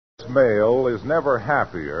Mail is never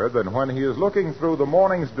happier than when he is looking through the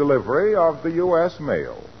morning's delivery of the U.S.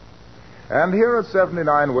 mail. And here at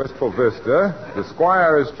 79 Wistful Vista, the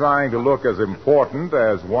squire is trying to look as important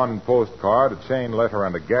as one postcard, a chain letter,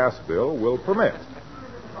 and a gas bill will permit.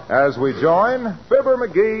 As we join Fibber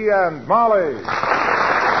McGee and Molly.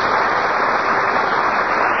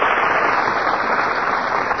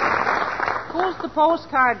 Who's the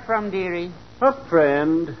postcard from, dearie? A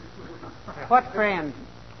friend. What friend?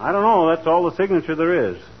 I don't know. That's all the signature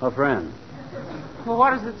there is. A friend. Well,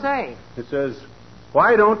 what does it say? It says,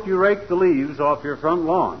 "Why don't you rake the leaves off your front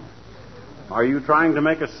lawn? Are you trying to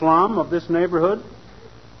make a slum of this neighborhood?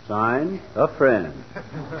 Signed, a friend."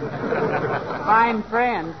 Fine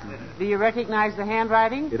friend. Do you recognize the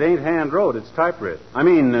handwriting? It ain't hand-wrote. It's typewritten. I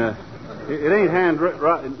mean, it ain't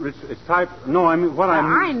hand-written. It's type... No, I mean, what I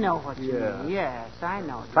mean... I know what you mean. Yes, I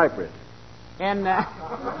know. Typewritten. And,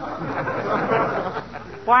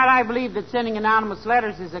 while I believe that sending anonymous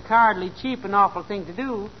letters is a cowardly, cheap, and awful thing to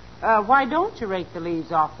do, why don't you rake the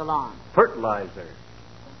leaves off the lawn? Fertilizer.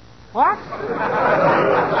 What?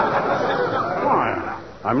 Why?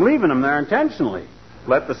 I'm leaving them there intentionally.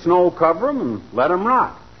 Let the snow cover them and let them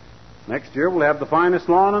rot. Next year we'll have the finest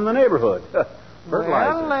lawn in the neighborhood.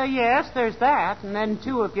 Fertilizer. Well, yes, there's that. And then,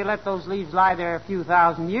 too, if you let those leaves lie there a few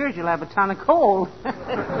thousand years, you'll have a ton of coal.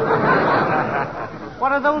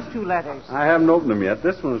 What are those two letters? I haven't opened them yet.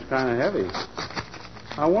 This one is kind of heavy.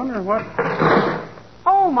 I wonder what...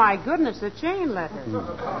 Oh, my goodness, a chain letter.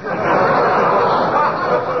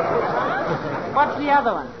 What's the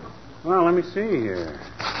other one? Well, let me see here.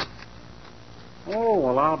 Oh,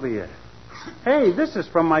 well, I'll be it. Hey, this is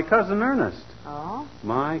from my cousin Ernest. Oh?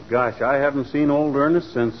 My gosh, I haven't seen old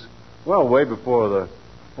Ernest since, well, way before the...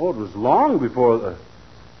 Oh, it was long before the...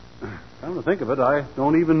 Come to think of it, I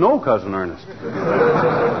don't even know Cousin Ernest.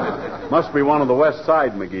 Must be one of the West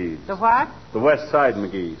Side McGees. The what? The West Side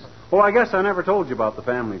McGees. Oh, I guess I never told you about the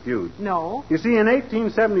family feud. No. You see, in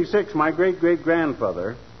 1876, my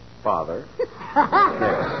great-great-grandfather... Father? Yes.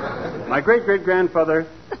 My great-great-grandfather,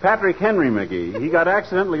 Patrick Henry McGee, he got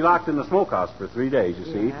accidentally locked in the smokehouse for 3 days, you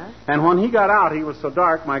see. Yes. And when he got out, he was so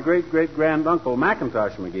dark, my great-great-granduncle,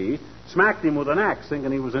 Macintosh McGee, smacked him with an axe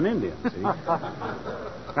thinking he was an Indian, see?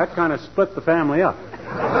 That kind of split the family up. Yes,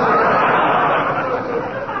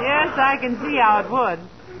 I can see how it would.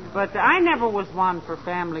 But I never was one for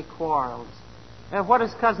family quarrels. What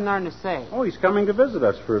does Cousin Ernest say? Oh, he's coming to visit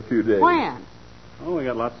us for a few days. When? Oh, we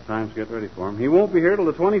got lots of time to get ready for him. He won't be here till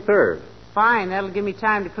the 23rd. Fine, that'll give me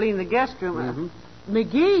time to clean the guest room. Mm-hmm.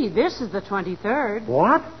 McGee, this is the 23rd.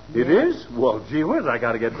 What? It Yes. is? Well, gee whiz, I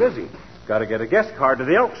got to get busy. Got to get a guest card to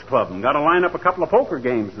the Elks Club and got to line up a couple of poker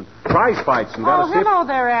games and prize fights and got to Oh, hello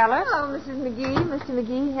there, Alice. Hello, Mrs. McGee. Mr.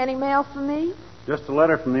 McGee, any mail for me? Just a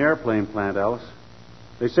letter from the airplane plant, Alice.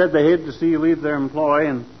 They said they hated to see you leave their employ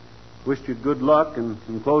and wished you good luck and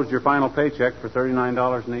enclosed your final paycheck for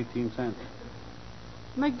 $39.18.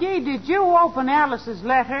 McGee, did you open Alice's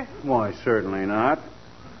letter? Why, certainly not.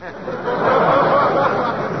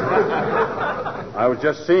 I was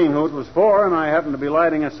just seeing who it was for, and I happened to be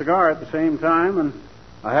lighting a cigar at the same time, and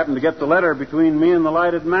I happened to get the letter between me and the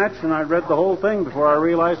lighted match, and I read the whole thing before I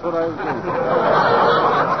realized what I was doing.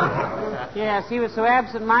 Yes, he was so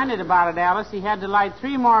absent-minded about it, Alice, he had to light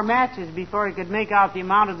 3 more matches before he could make out the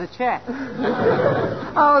amount of the check.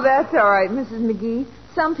 Oh, that's all right, Mrs. McGee.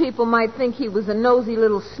 Some people might think he was a nosy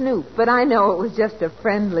little snoop, but I know it was just a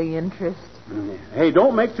friendly interest. Hey,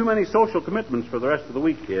 don't make too many social commitments for the rest of the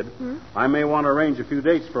week, kid. I may want to arrange a few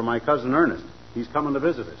dates for my cousin Ernest. He's coming to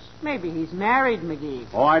visit us. Maybe he's married, McGee.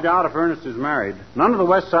 Oh, I doubt if Ernest is married. None of the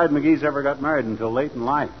West Side McGees ever got married until late in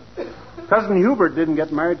life. Cousin Hubert didn't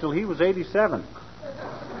get married till he was 87.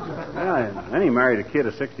 Yeah, and he married a kid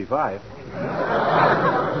of 65.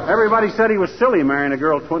 Everybody said he was silly marrying a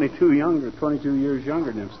girl 22 years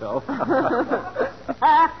younger than himself.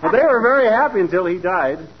 But they were very happy until he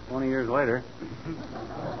died 20 years later.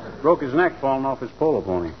 Broke his neck falling off his polo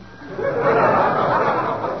pony.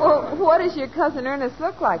 Well, what does your cousin Ernest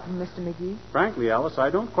look like, Mr. McGee? Frankly, Alice, I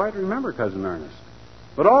don't quite remember Cousin Ernest.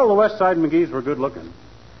 But all the West Side McGees were good looking.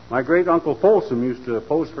 My great-uncle Folsom used to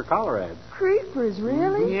pose for collar ads. Creepers,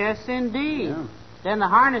 really? Yes, indeed. Yeah. Then the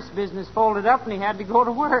harness business folded up and he had to go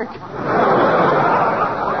to work.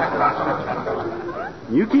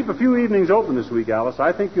 You keep a few evenings open this week, Alice.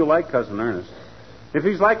 I think you'll like Cousin Ernest. If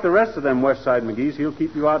he's like the rest of them West Side McGees, he'll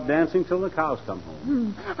keep you out dancing till the cows come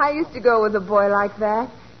home. I used to go with a boy like that.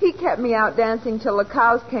 He kept me out dancing till the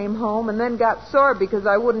cows came home and then got sore because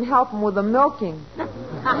I wouldn't help him with the milking. Well,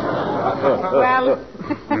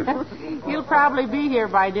 he'll probably be here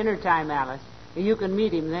by dinner time, Alice. You can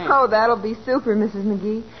meet him then. Oh, that'll be super, Mrs.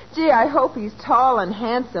 McGee. Gee, I hope he's tall and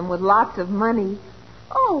handsome with lots of money.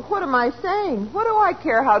 Oh, what am I saying? What do I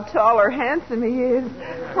care how tall or handsome he is?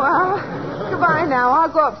 Well, goodbye now.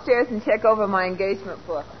 I'll go upstairs and check over my engagement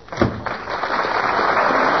book.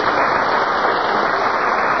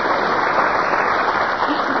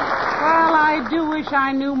 Well, I do wish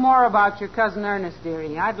I knew more about your cousin Ernest,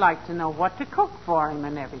 dearie. I'd like to know what to cook for him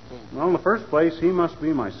and everything. Well, in the first place, he must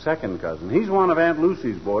be my second cousin. He's one of Aunt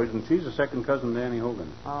Lucy's boys, and she's a second cousin to Annie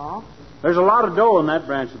Hogan. Oh? There's a lot of dough in that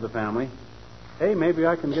branch of the family. Hey, maybe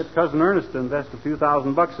I can get Cousin Ernest to invest a few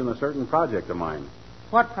 $1,000 in a certain project of mine.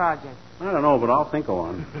 What project? I don't know, but I'll think of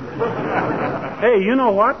one. Hey, you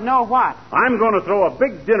know what? No, what? I'm going to throw a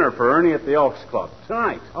big dinner for Ernie at the Elks Club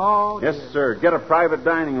tonight. Oh, Yes, dear. sir. Get a private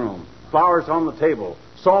dining room. Flowers on the table.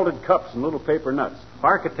 Salted cups and little paper nuts.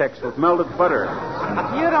 Architects with melted butter.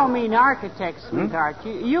 You don't mean architects, sweetheart.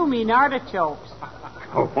 You mean artichokes.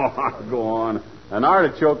 Go on. An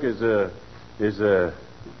artichoke is a...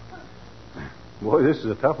 Boy, this is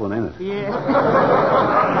a tough one, ain't it? Yeah.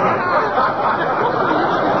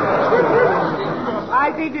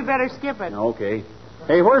 I think we better skip it. Okay.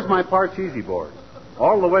 Hey, where's my Parcheesi board?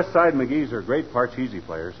 All the West Side McGees are great Parcheesi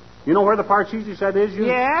players. You know where the Parcheesi set is, you?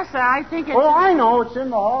 Yes, I think it's... Oh, I know. It's in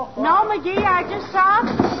the hall. No, McGee, I just saw it.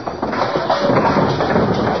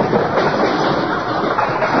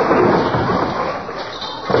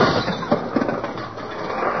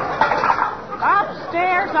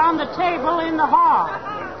 Upstairs on the table in the hall.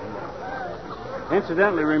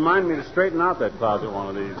 Incidentally, remind me to straighten out that closet one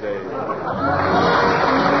of these days.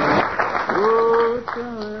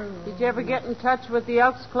 Did you ever get in touch with the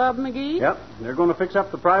Elks Club, McGee? Yep. They're going to fix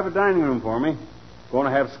up the private dining room for me. Going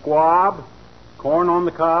to have squab, corn on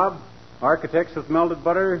the cob, architects with melted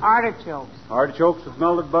butter, Artichokes. with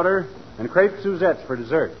melted butter, and crepe Suzettes for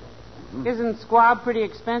dessert. Isn't squab pretty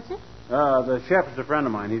expensive? The chef is a friend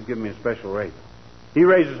of mine. He's given me a special rate. He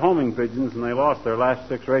raises homing pigeons, and they lost their last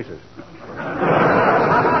 6 races.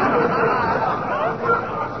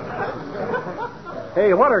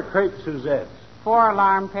 Hey, what are crepe Suzettes?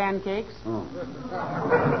 4-alarm pancakes. Oh.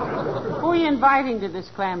 Who are you inviting to this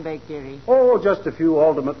clam bake, dearie? Oh, just a few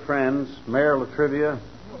ultimate friends. Mayor Latrivia,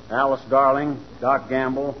 Alice Darling, Doc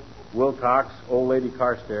Gamble, Wilcox, Old Lady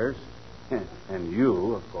Carstairs, and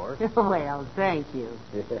you, of course. Well, thank you.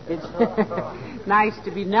 It's nice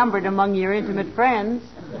to be numbered among your intimate friends.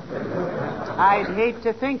 I'd hate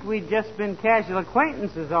to think we'd just been casual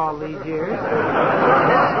acquaintances all these years.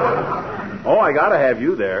 Oh, I got to have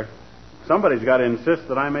you there. Somebody's got to insist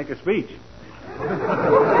that I make a speech.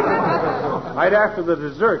 Right after the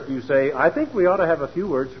dessert, you say, I think we ought to have a few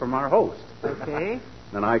words from our host. Okay.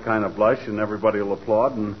 Then I kind of blush, and everybody will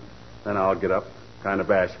applaud, and then I'll get up, kind of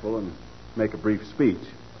bashful, and make a brief speech.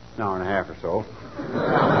 An hour and a half or so.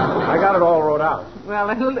 I got it all wrote out. Well,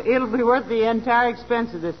 it'll be worth the entire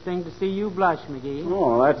expense of this thing to see you blush, McGee.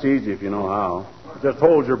 Oh, that's easy if you know how. Just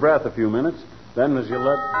hold your breath a few minutes. Then as you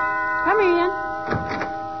let... Come in.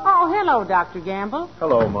 Oh, hello, Dr. Gamble.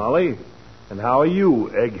 Hello, Molly. And how are you,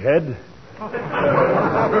 egghead?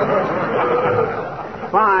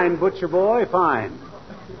 Fine, butcher boy, fine.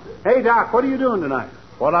 Hey, Doc, what are you doing tonight?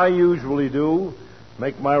 What I usually do,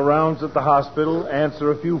 make my rounds at the hospital,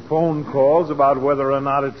 answer a few phone calls about whether or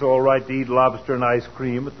not it's all right to eat lobster and ice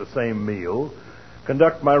cream at the same meal,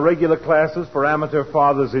 conduct my regular classes for amateur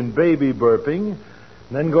fathers in baby burping,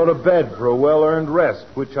 and then go to bed for a well-earned rest,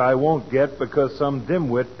 which I won't get because some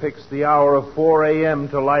dimwit picks the hour of 4 a.m.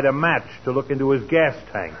 to light a match to look into his gas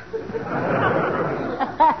tank.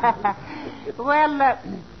 Well,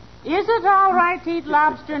 is it all right to eat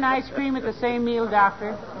lobster and ice cream at the same meal,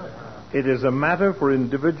 Doctor? It is a matter for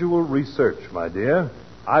individual research, my dear.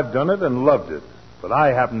 I've done it and loved it. But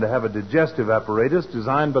I happen to have a digestive apparatus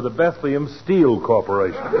designed by the Bethlehem Steel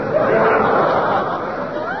Corporation.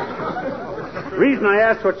 The reason I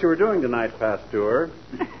asked what you were doing tonight, Pasteur,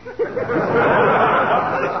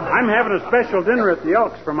 I'm having a special dinner at the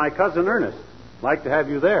Elks for my cousin Ernest. I'd like to have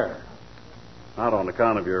you there. Not on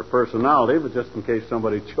account of your personality, but just in case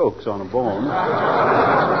somebody chokes on a bone.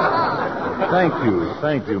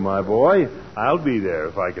 Thank you, my boy. I'll be there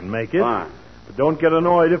if I can make it. Fine. But don't get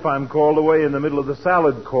annoyed if I'm called away in the middle of the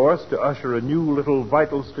salad course to usher a new little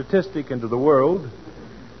vital statistic into the world.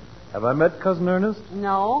 Have I met Cousin Ernest?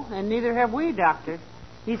 No, and neither have we, Doctor.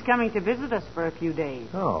 He's coming to visit us for a few days.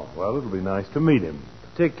 Oh, well, it'll be nice to meet him,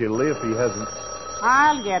 particularly if he hasn't...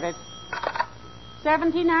 I'll get it.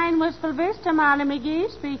 79 Wistful Vista, Molly McGee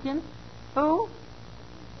speaking. Who?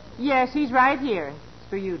 Yes, he's right here. It's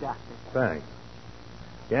for you, Doctor. Thanks.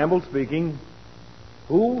 Gamble speaking.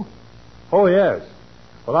 Who? Oh, yes.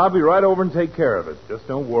 Well, I'll be right over and take care of it. Just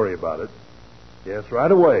don't worry about it. Yes,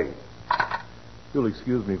 right away. You'll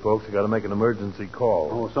excuse me, folks. I got to make an emergency call.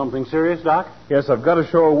 Oh, something serious, Doc? Yes, I've got to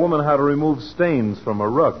show a woman how to remove stains from a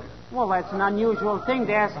rug. Well, that's an unusual thing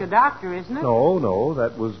to ask a doctor, isn't it? No,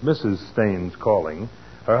 that was Mrs. Staines calling.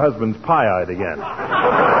 Her husband's pie-eyed again.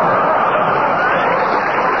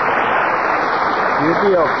 Here's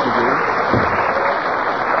the Elks again.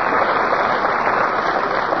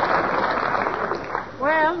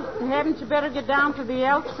 Well, hadn't you better get down to the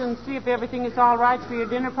Elks and see if everything is all right for your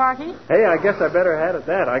dinner party? Hey, I guess I better head at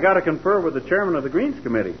that. I got to confer with the chairman of the Greens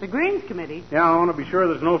Committee. The Greens Committee? Yeah, I want to be sure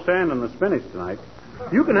there's no sand in the spinach tonight.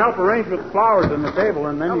 You can help arrange with the flowers in the table,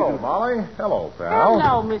 and then Hello, you can... Molly. Hello, pal.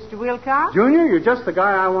 Hello, Mr. Wilcox. Junior, you're just the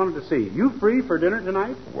guy I wanted to see. You free for dinner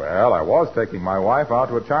tonight? Well, I was taking my wife out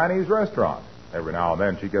to a Chinese restaurant. Every now and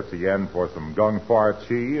then she gets a yen for some gung far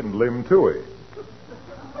chi and lim tui.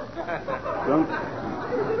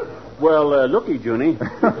 Well, looky, Junie.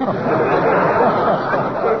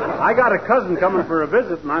 I got a cousin coming for a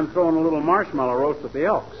visit, and I'm throwing a little marshmallow roast at the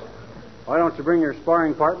Elks. Why don't you bring your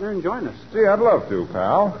sparring partner and join us? Gee, I'd love to,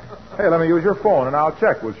 pal. Hey, let me use your phone, and I'll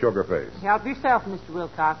check with Sugarface. Help yourself, Mr.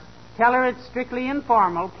 Wilcox. Tell her it's strictly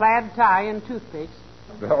informal, plaid tie and toothpicks.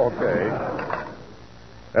 Okay.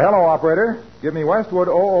 Hello, operator. Give me Westwood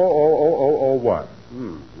 000001.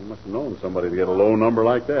 You must have known somebody to get a low number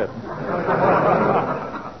like that.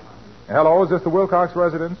 Hello, is this the Wilcox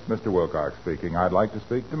residence? Mr. Wilcox speaking. I'd like to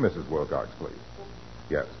speak to Mrs. Wilcox, please.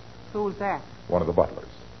 Yes, Who's that? one of the butlers.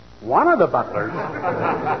 One of the butlers?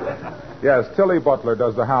 Yes, Tilly Butler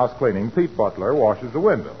does the house cleaning. Pete Butler washes the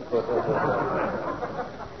window.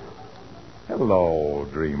 Hello,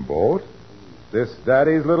 Dreamboat. This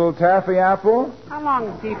Daddy's little taffy apple? How long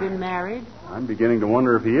has he been married? I'm beginning to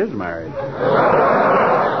wonder if he is married.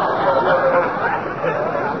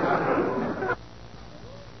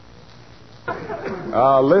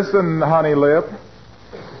 Listen, honey lip.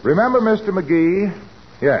 Remember Mr. McGee?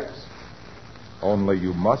 Yes. Only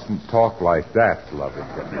you mustn't talk like that, lovey.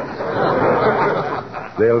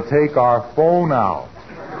 They'll take our phone out.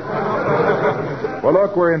 Well,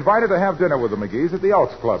 look, we're invited to have dinner with the McGees at the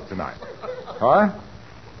Elks Club tonight. Huh?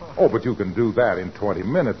 Oh, but you can do that in 20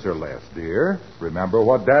 minutes or less, dear. Remember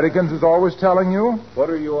what Daddykins is always telling you? What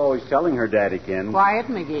are you always telling her, Daddykins? Quiet,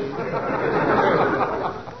 McGee.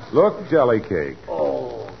 Look, jelly cake.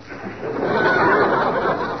 Oh.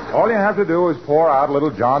 All you have to do is pour out a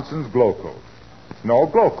little Johnson's Glow Coat. No,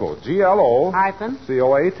 Glow Coat. G-L-O... Hyphen?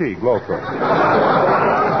 C-O-A-T. Glow Coat.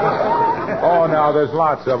 Oh, now, there's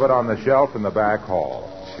lots of it on the shelf in the back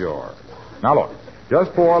hall. Sure. Now, look.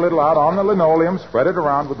 Just pour a little out on the linoleum, spread it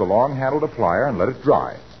around with the long-handled applier, and let it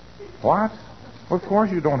dry. What? Well, of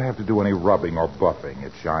course you don't have to do any rubbing or buffing.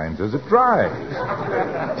 It shines as it dries.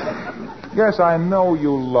 Yes, I know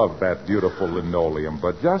you love that beautiful linoleum,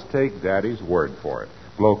 but just take Daddy's word for it.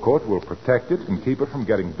 Glow Coat will protect it and keep it from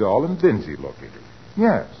getting dull and dingy looking.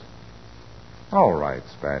 Yes. All right,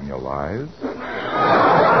 Spaniel Eyes.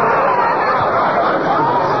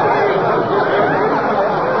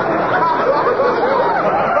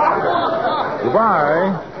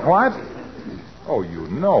 Goodbye. What? Oh, you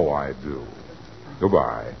know I do.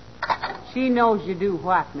 Goodbye. She knows you do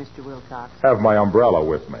what, Mr. Wilcox? Have my umbrella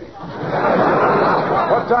with me.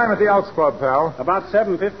 What time at the Elks Club, pal? About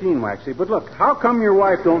 7:15, Waxy. But look, how come your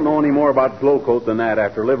wife don't know any more about Glow Coat than that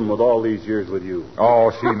after living with all these years with you?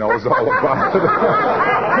 Oh, she knows all about it.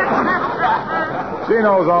 She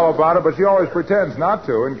knows all about it, but she always pretends not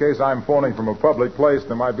to in case I'm phoning from a public place and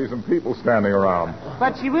there might be some people standing around.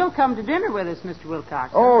 But she will come to dinner with us, Mr.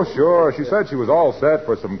 Wilcox. Oh, sure. She said she was all set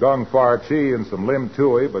for some gung far chi and some lim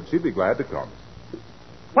tui, but she'd be glad to come.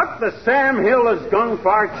 What the Sam Hill is gung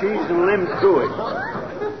far cheese and lim tui?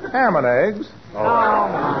 Ham and eggs.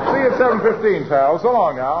 Oh. See you at 7:15, pal. So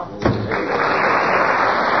long now.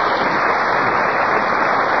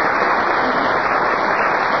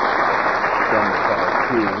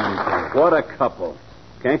 What a couple.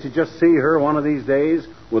 Can't you just see her one of these days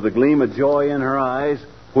with a gleam of joy in her eyes,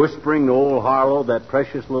 whispering to old Harlow that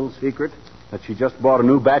precious little secret that she just bought a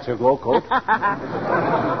new batch of Glow Coat?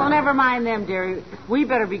 Well, never mind them, dearie. We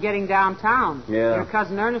better be getting downtown. Yeah. Your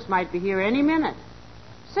cousin Ernest might be here any minute.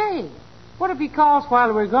 Say, what if he calls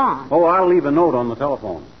while we're gone? Oh, I'll leave a note on the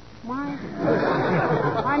telephone. Why?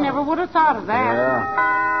 I never would have thought of that.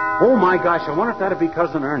 Yeah. Oh, my gosh, I wonder if that'd be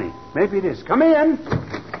Cousin Ernie. Maybe it is. Come in.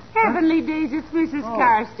 Heavenly days, it's Mrs.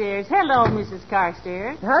 Carstairs. Hello, Mrs.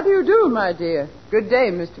 Carstairs. How do you do, my dear? Good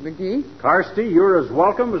day, Mr. McGee. Carsty, you're as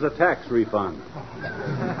welcome as a tax refund.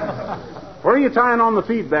 Where are you tying on the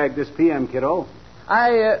feed bag this PM, kiddo?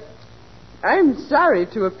 I'm sorry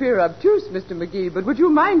to appear obtuse, Mr. McGee, but would you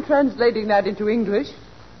mind translating that into English?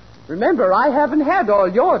 Remember, I haven't had all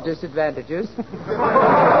your disadvantages.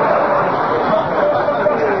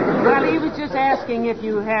 Well, he was just asking if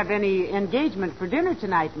you have any engagement for dinner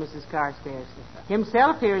tonight, Mrs. Carstairs.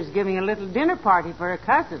 Himself here is giving a little dinner party for a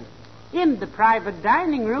cousin in the private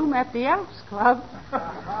dining room at the Elks Club.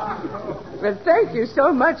 Well, thank you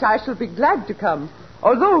so much. I shall be glad to come.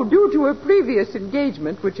 Although, due to a previous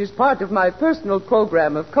engagement, which is part of my personal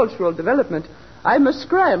program of cultural development, I must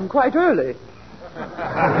scram quite early.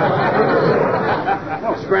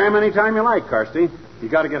 Well, scram any time you like, Kirsty. You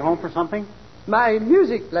got to get home for something? My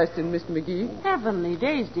music lesson, Mr. McGee. Heavenly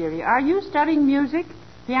days, dearie. Are you studying music?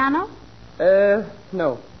 Piano?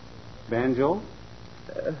 No. Banjo?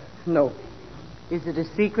 No. Is it a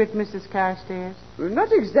secret, Mrs. Carstairs? Well,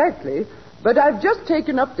 not exactly, but I've just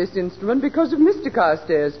taken up this instrument because of Mr.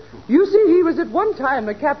 Carstairs. You see, he was at one time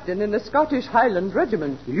a captain in the Scottish Highland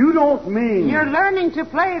Regiment. You don't mean... You're learning to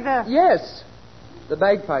play the... Yes, the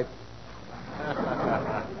bagpipe.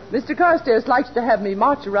 Mr. Carstairs likes to have me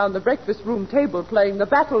march around the breakfast room table playing the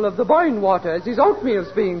Battle of the Boyne Water as his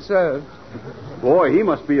oatmeal's being served. Boy, he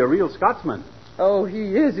must be a real Scotsman. Oh,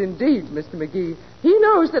 he is indeed, Mr. McGee. He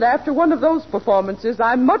knows that after one of those performances,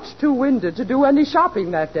 I'm much too winded to do any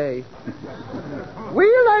shopping that day.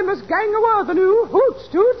 Well, I must gang awa the new hoots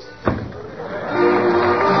toots.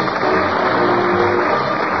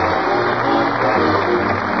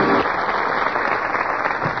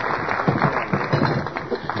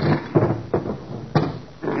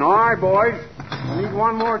 All right, boys. I need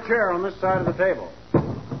one more chair on this side of the table.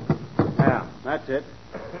 Yeah, that's it.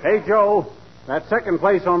 Hey, Joe, that second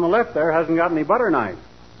place on the left there hasn't got any butter knife.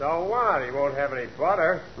 So what? He won't have any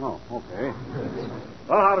butter. Oh, okay.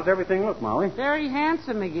 Well, how does everything look, Molly? Very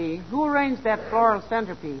handsome, McGee. Who arranged that floral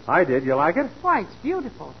centerpiece? I did. You like it? Why, it's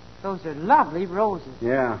beautiful. Those are lovely roses.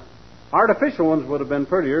 Yeah. Artificial ones would have been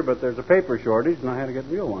prettier, but there's a paper shortage, and I had to get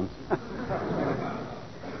real ones.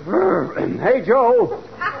 Hey, Joe,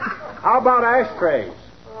 how about ashtrays?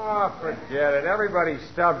 Oh, forget it. Everybody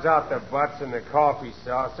stubs out their butts in the coffee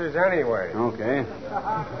saucers anyway. Okay.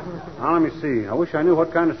 Now, let me see. I wish I knew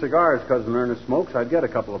what kind of cigars Cousin Ernest smokes. I'd get a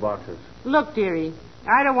couple of boxes. Look, dearie,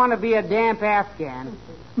 I don't want to be a damp Afghan,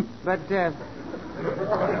 but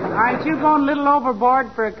aren't you going a little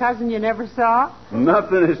overboard for a cousin you never saw?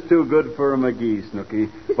 Nothing is too good for a McGee, Snooky.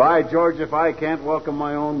 By George, if I can't welcome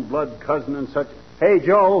my own blood cousin and such... Hey,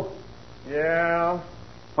 Joe. Yeah?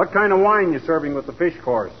 What kind of wine you serving with the fish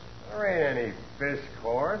course? There ain't any fish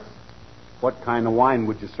course. What kind of wine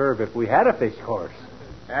would you serve if we had a fish course?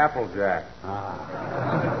 Applejack.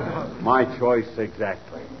 My choice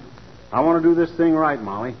exactly. I want to do this thing right,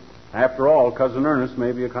 Molly. After all, Cousin Ernest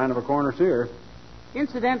may be a kind of a corner seer.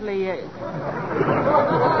 Incidentally, isn't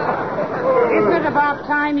it about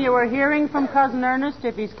time you were hearing from Cousin Ernest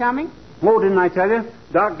if he's coming? Oh, didn't I tell you?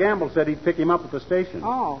 Doc Gamble said he'd pick him up at the station.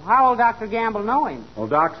 Oh, how will Dr. Gamble know him? Well,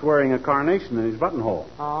 Doc's wearing a carnation in his buttonhole.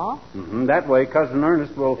 Oh? Mm-hmm. That way, Cousin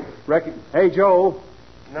Ernest will Hey, Joe.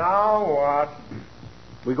 Now what?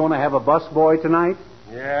 We going to have a bus boy tonight?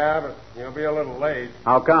 Yeah, but he'll be a little late.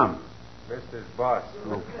 How come? Missed his bus.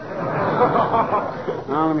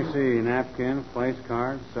 Now, let me see. Napkin, place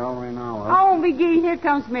card, celery, and olive. Oh, McGee, here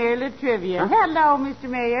comes Mayor Latrivia. Hello, Mr.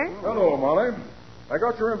 Mayor. Hello, Molly. I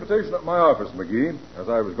got your invitation at my office, McGee. As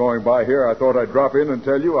I was going by here, I thought I'd drop in and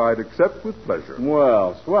tell you I'd accept with pleasure.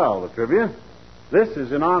 Well, swell, the trivia. This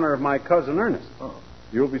is in honor of my cousin Ernest. Oh.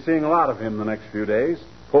 You'll be seeing a lot of him the next few days.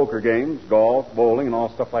 Poker games, golf, bowling, and all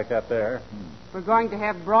stuff like that there. We're going to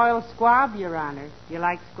have broiled squab, Your Honor. You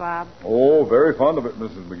like squab? Oh, very fond of it,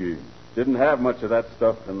 Mrs. McGee. Didn't have much of that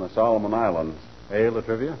stuff in the Solomon Islands. Eh,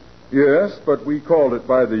 Latrivia? Yes, but we called it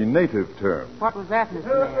by the native term. What was that, Mr.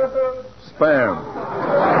 Mayor? Spam.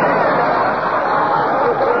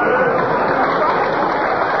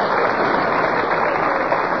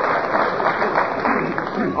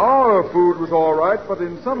 Our food was all right, but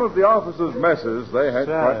in some of the officers' messes, they had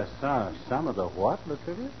Some of the what,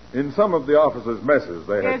 Latrivia? In some of the officers' messes,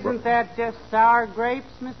 they had... Isn't that just sour grapes,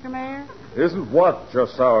 Mr. Mayor? Isn't what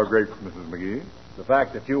just sour grapes, Mrs. McGee? The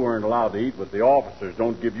fact that you weren't allowed to eat with the officers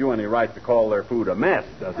don't give you any right to call their food a mess,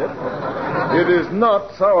 does it? It is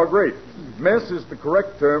not sour grapes. Mess is the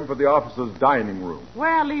correct term for the officers' dining room.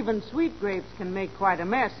 Well, even sweet grapes can make quite a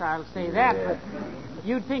mess, I'll say that, but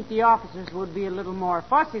you'd think the officers would be a little more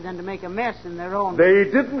fussy than to make a mess in their own... They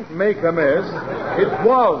didn't make a mess. It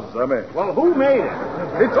was a mess. Well, who made it?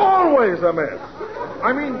 It's always a mess.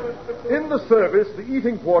 I mean, in the service, the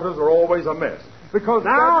eating quarters are always a mess. Because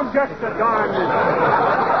now, just a darn minute.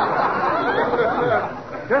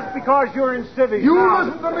 Just because you're in civics. You now...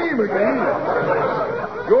 listen to me,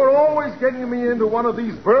 McGee. You're always getting me into one of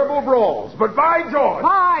these verbal brawls, but by George...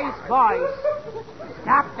 Boys.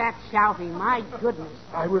 Stop that shouting, my goodness.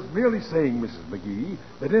 I was merely saying, Mrs. McGee,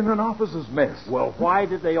 that in an officer's mess... Well, why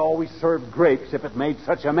did they always serve grapes if it made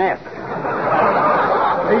such a mess?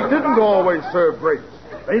 They didn't always serve grapes.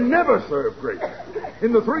 They never served grapes.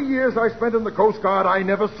 In the 3 years I spent in the Coast Guard, I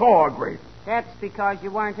never saw a grape. That's because you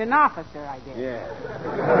weren't an officer, I guess. Yeah.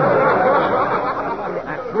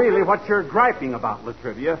 That's really what you're griping about,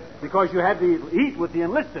 Latrivia, because you had to eat with the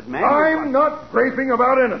enlisted men. I'm not griping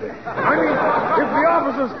about anything. I mean, if the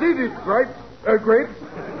officers did eat grapes,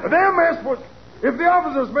 their mess was... If the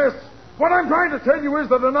officers mess... What I'm trying to tell you is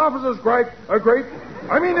that an officer's grape...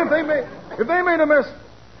 I mean, if they made a mess...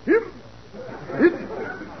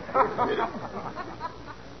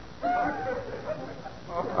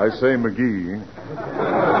 I say, McGee.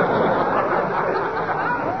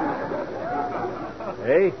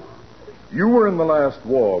 Hey? You were in the last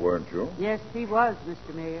war, weren't you? Yes, he was,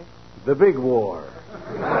 Mr. Mayor. The big war.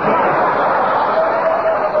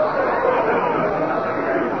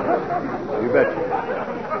 You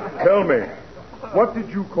betcha. Tell me, what did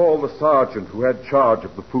you call the sergeant who had charge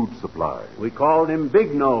of the food supply? We called him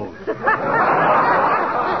Big Nose.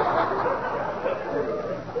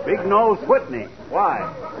 Big Nose Whitney.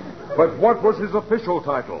 Why? But what was his official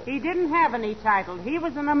title? He didn't have any title. He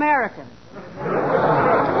was an American.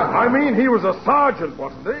 I mean, he was a sergeant,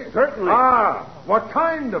 wasn't he? Certainly. Ah, what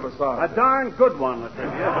kind of a sergeant? A darn good one,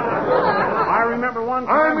 Latrivia. I remember one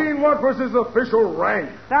time... I mean, what was his official rank?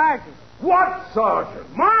 Sergeant. What sergeant?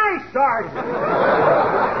 My sergeant!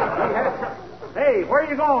 Hey, where are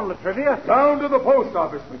you going, Latrivia? Down to the post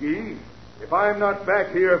office, McGee. If I'm not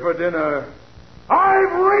back here for dinner,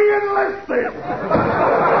 I've re-enlisted!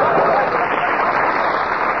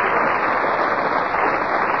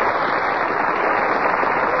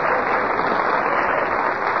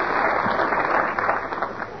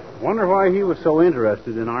 Wonder why he was so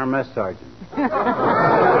interested in our mess sergeant.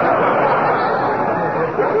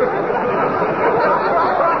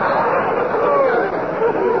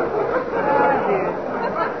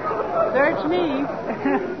 Search me.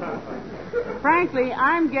 Frankly,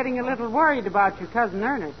 I'm getting a little worried about your cousin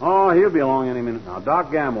Ernest. Oh, he'll be along any minute now.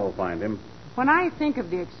 Doc Gamble will find him. When I think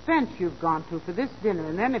of the expense you've gone to for this dinner,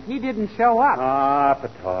 and then if he didn't show up... Ah,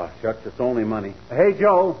 pataw. Shucks, it's only money. Hey,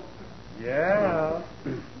 Joe. Yeah?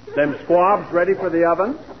 Them squabs ready for the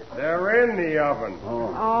oven? They're in the oven.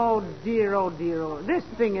 Oh, dear, oh, dear, oh. This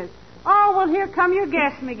thing is... Oh, well, here come your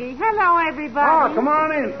guests, McGee. Hello, everybody. Oh, come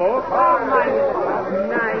on in, folks. Oh, my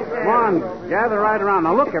nice. Come on, gather right around.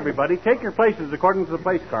 Now, look, everybody, take your places according to the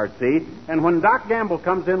place card, see? And when Doc Gamble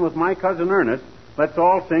comes in with my cousin Ernest, let's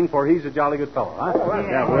all sing For He's a Jolly Good Fellow, huh?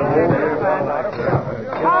 Yeah, we'll...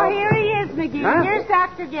 Oh, here he is, McGee. Huh? Here's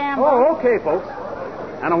Dr. Gamble. Oh, okay, folks.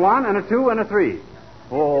 And a 1, and a 2, and a 3.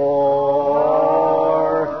 For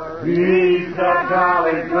He's a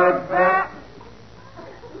Jolly Good Fellow.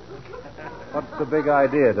 What's the big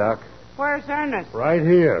idea, Doc? Where's Ernest? Right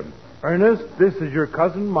here. Ernest, this is your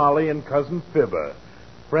cousin Molly and cousin Fibber.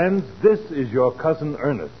 Friends, this is your cousin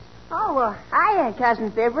Ernest. Oh, well, hiya,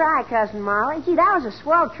 Cousin Fibber. Hi, Cousin Molly. Gee, that was a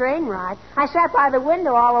swell train ride. I sat by the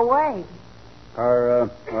window all the way.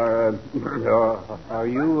 Are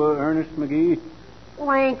you Ernest McGee? Well,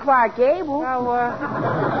 I ain't Clark Gable.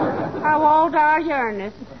 How old are you,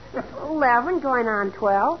 Ernest? 11, going on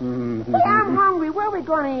 12. Hey, I'm hungry. Where are we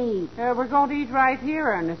going to eat? We're going to eat right here,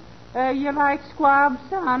 Ernest. You like squab,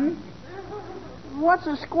 son? What's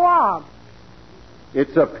a squab?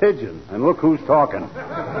 It's a pigeon, and look who's talking.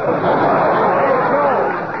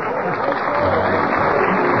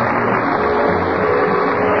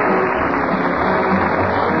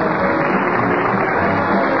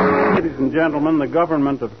 Ladies and gentlemen, the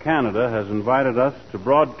government of Canada has invited us to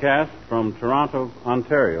broadcast from Toronto,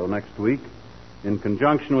 Ontario next week in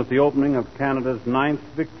conjunction with the opening of Canada's 9th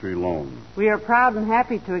Victory Loan. We are proud and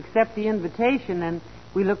happy to accept the invitation, and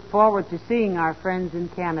we look forward to seeing our friends in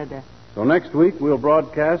Canada. So next week we'll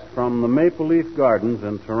broadcast from the Maple Leaf Gardens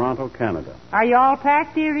in Toronto, Canada. Are you all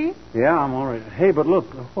packed, dearie? Yeah, I'm all right. Hey, but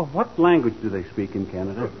look, what language do they speak in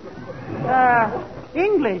Canada?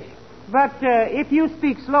 English. But if you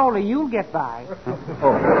speak slowly, you'll get by.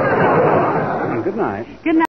 Oh. Good night. Good night.